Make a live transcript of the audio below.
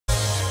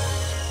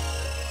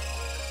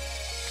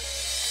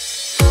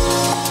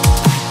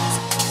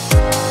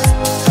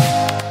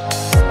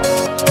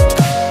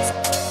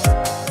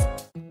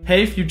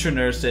Hey future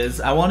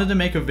nurses, I wanted to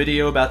make a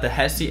video about the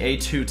HESI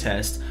A2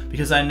 test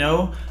because I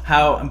know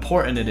how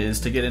important it is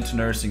to get into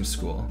nursing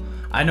school.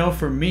 I know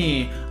for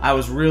me, I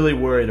was really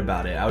worried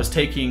about it. I was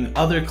taking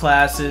other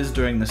classes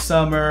during the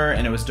summer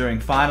and it was during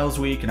finals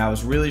week and I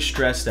was really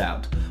stressed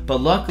out. But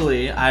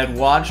luckily, I had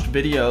watched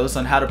videos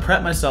on how to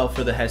prep myself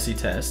for the HESI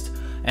test,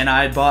 and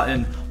I had bought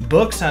in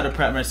books how to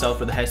prep myself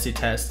for the HESI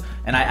test,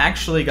 and I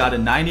actually got a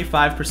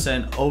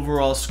 95%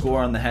 overall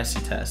score on the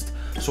HESI test.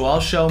 So I'll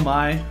show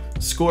my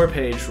score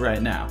page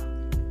right now.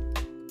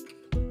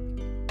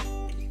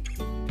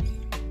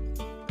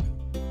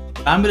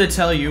 I'm going to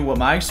tell you what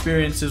my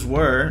experiences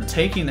were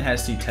taking the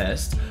HESI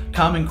test.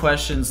 Common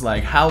questions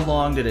like how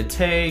long did it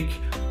take?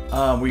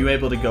 Were you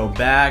able to go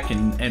back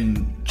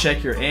and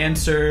check your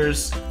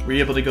answers? Were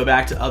you able to go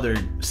back to other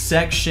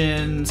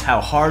sections?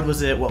 How hard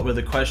was it? What were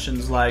the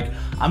questions like?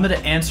 I'm going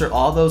to answer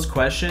all those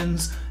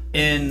questions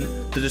in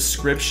the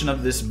description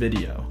of this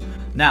video.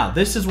 Now,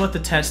 this is what the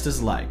test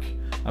is like.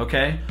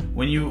 Okay,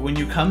 when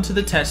you come to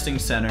the testing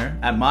center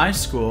at my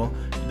school,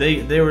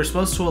 they were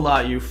supposed to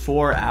allot you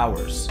 4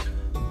 hours.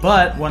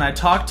 But when I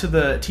talked to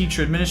the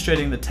teacher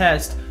administrating the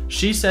test,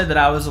 she said that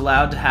I was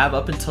allowed to have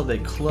up until they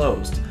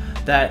closed.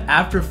 That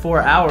after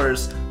 4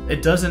 hours, the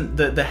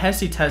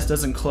HESI test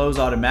doesn't close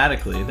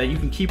automatically, that you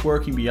can keep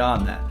working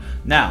beyond that.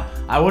 Now,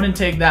 I wouldn't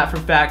take that for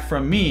fact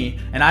from me,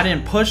 and I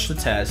didn't push the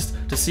test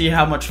to see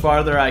how much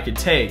farther I could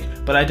take,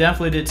 but I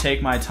definitely did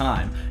take my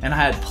time, and I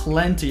had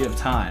plenty of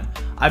time.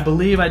 I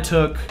believe I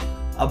took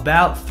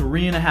about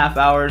 3.5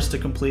 hours to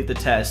complete the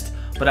test,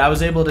 but I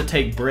was able to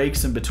take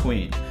breaks in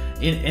between.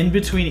 In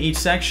between each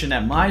section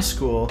at my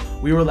school,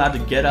 we were allowed to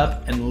get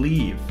up and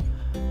leave,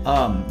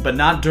 but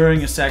not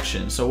during a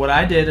section. So what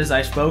I did is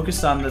I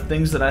focused on the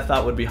things that I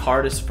thought would be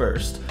hardest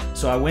first.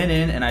 So I went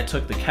in and I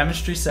took the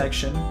chemistry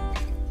section,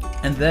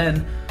 and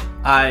then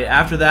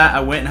after that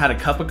I went and had a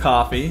cup of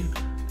coffee,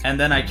 and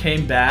then I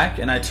came back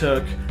and I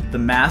took the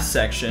math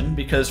section,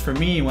 because for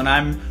me, when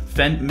I'm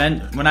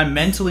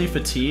mentally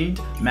fatigued,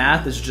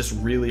 math is just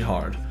really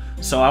hard.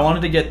 So I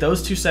wanted to get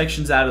those two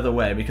sections out of the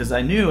way because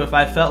I knew if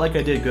I felt like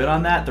I did good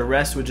on that, the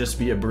rest would just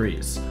be a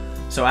breeze.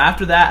 So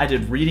after that, I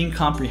did reading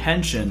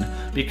comprehension,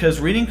 because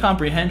reading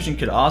comprehension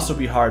could also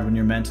be hard when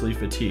you're mentally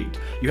fatigued.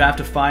 You have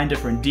to find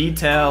different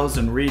details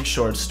and read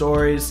short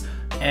stories,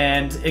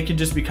 and it can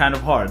just be kind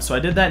of hard. So I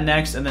did that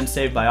next and then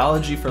saved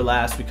biology for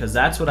last because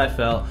that's what I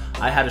felt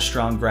I had a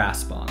strong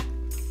grasp on.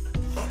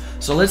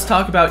 So let's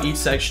talk about each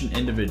section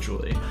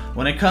individually.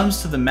 When it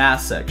comes to the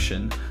math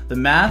section, the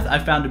math I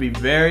found to be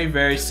very,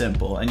 very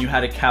simple, and you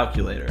had a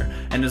calculator.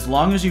 And as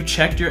long as you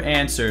checked your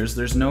answers,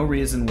 there's no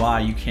reason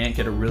why you can't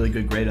get a really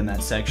good grade in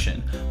that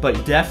section.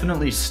 But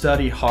definitely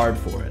study hard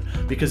for it,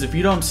 because if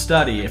you don't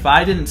study, if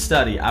I didn't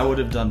study, I would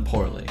have done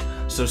poorly.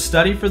 So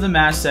study for the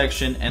math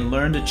section and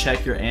learn to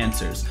check your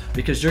answers,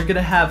 because you're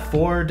gonna have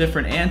 4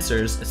 different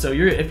answers. So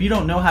if you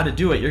don't know how to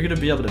do it, you're gonna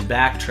be able to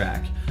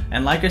backtrack.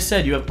 And like I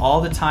said, you have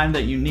all the time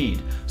that you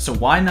need. So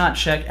why not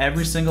check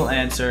every single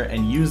answer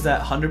and use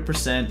that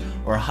 100%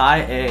 or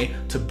high A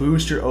to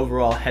boost your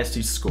overall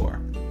HESI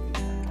score?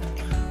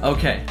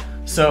 Okay,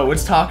 so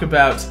let's talk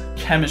about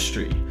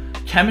chemistry.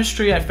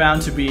 Chemistry I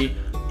found to be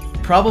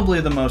probably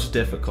the most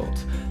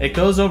difficult. It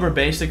goes over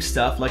basic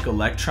stuff like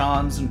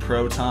electrons and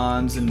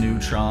protons and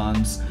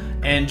neutrons,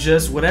 and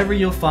just whatever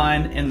you'll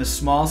find in the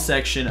small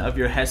section of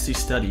your HESI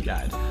study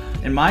guide.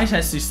 In my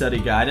HESI study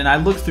guide, and I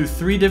looked through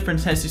 3 different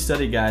HESI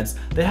study guides,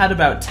 they had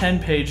about 10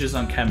 pages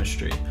on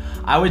chemistry.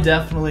 I would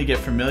definitely get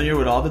familiar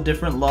with all the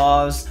different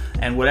laws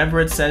and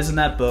whatever it says in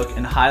that book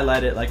and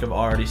highlight it like I've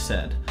already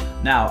said.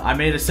 Now, I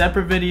made a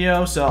separate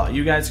video, so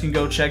you guys can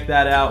go check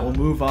that out. We'll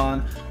move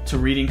on to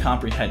reading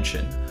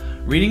comprehension.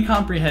 Reading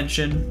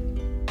comprehension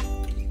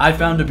I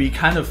found to be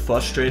kind of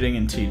frustrating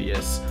and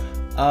tedious.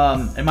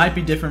 It might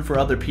be different for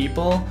other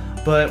people,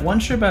 but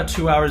once you're about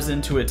 2 hours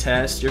into a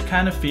test, you're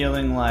kind of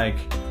feeling like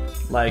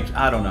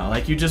I don't know,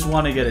 like you just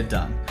want to get it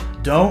done.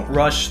 Don't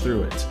rush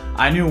through it.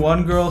 I knew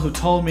one girl who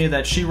told me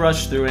that she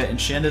rushed through it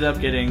and she ended up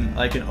getting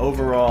like an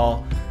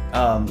overall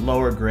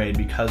lower grade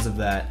because of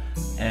that,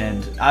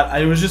 and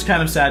it was just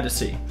kind of sad to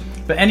see.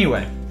 But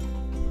anyway,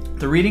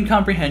 the reading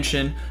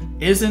comprehension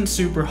isn't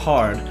super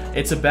hard.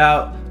 It's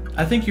about,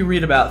 I think you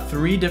read about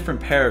 3 different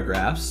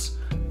paragraphs,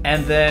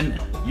 and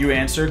then you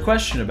answer a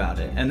question about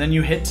it, and then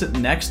you hit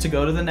next to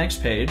go to the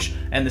next page,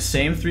 and the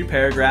same 3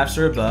 paragraphs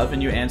are above,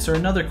 and you answer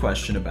another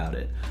question about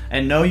it.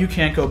 And no, you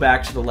can't go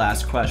back to the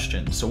last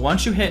question. So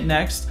once you hit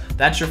next,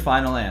 that's your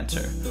final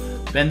answer.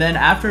 And then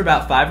after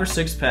about 5 or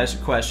 6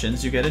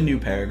 questions, you get a new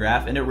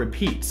paragraph, and it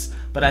repeats.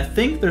 But I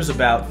think there's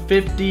about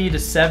 50 to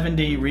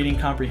 70 reading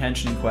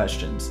comprehension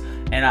questions,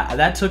 and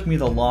that took me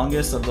the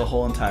longest of the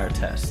whole entire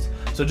test.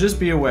 So just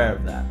be aware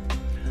of that.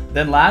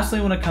 Then lastly,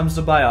 when it comes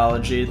to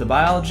biology, the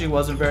biology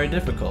wasn't very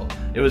difficult.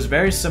 It was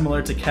very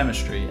similar to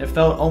chemistry. It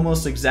felt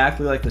almost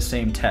exactly like the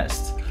same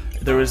test.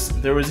 There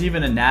was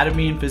even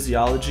anatomy and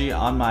physiology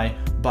on my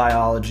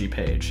biology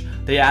page.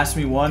 They asked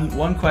me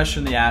one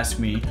question they asked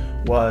me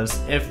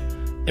was if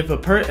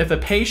a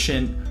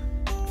patient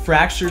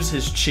fractures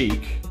his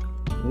cheek,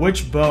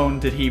 which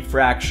bone did he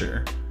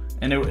fracture?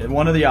 and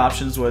one of the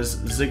options was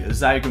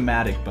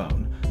zygomatic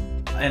bone,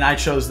 and I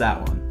chose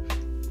that one.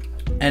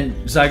 And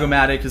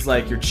zygomatic is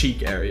like your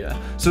cheek area.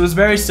 So it was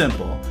very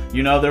simple.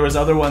 You know, there was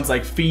other ones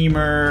like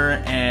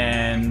femur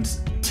and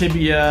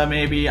tibia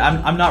maybe.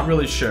 I'm not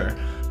really sure.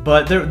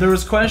 But there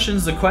was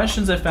questions. The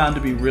questions I found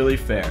to be really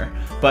fair.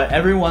 But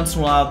every once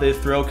in a while they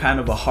throw kind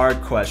of a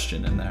hard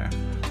question in there.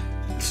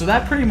 So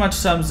that pretty much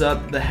sums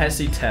up the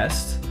HESI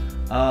test.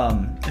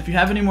 If you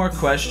have any more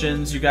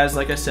questions, you guys,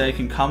 like I said,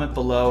 can comment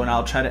below and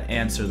I'll try to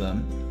answer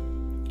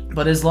them.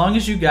 But as long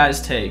as you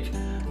guys take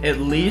at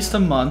least a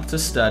month to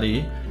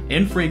study,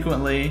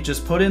 infrequently,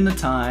 just put in the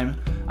time,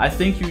 I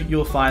think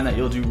you'll find that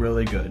you'll do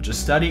really good.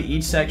 Just study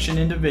each section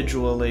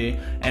individually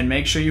and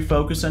make sure you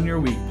focus on your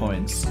weak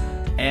points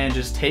and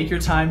just take your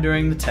time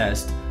during the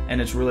test,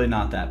 and it's really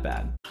not that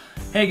bad.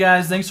 Hey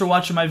guys, thanks for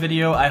watching my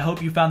video. I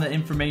hope you found the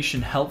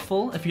information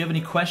helpful. If you have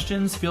any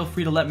questions, feel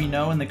free to let me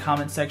know in the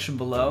comment section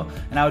below,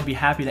 and I would be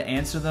happy to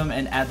answer them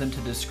and add them to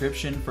the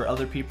description for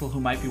other people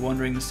who might be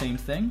wondering the same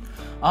thing.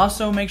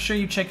 Also, make sure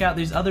you check out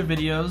these other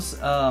videos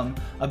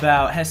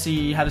about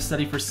HESI, how to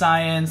study for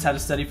science, how to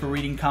study for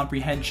reading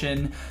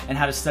comprehension, and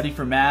how to study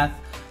for math.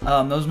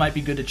 Those might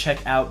be good to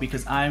check out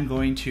because I'm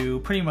going to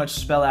pretty much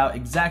spell out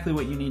exactly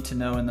what you need to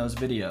know in those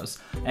videos,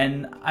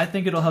 and I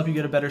think it'll help you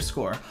get a better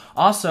score.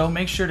 Also,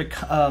 make sure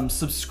to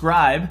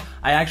subscribe.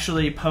 I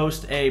actually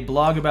post a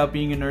blog about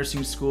being in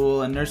nursing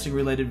school and nursing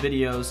related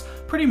videos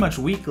pretty much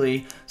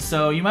weekly,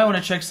 so you might want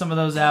to check some of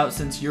those out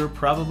since you're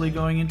probably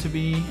going to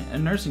be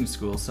in nursing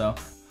school. So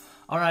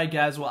alright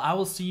guys, well I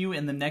will see you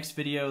in the next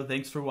video.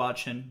 Thanks for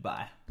watching.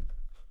 Bye.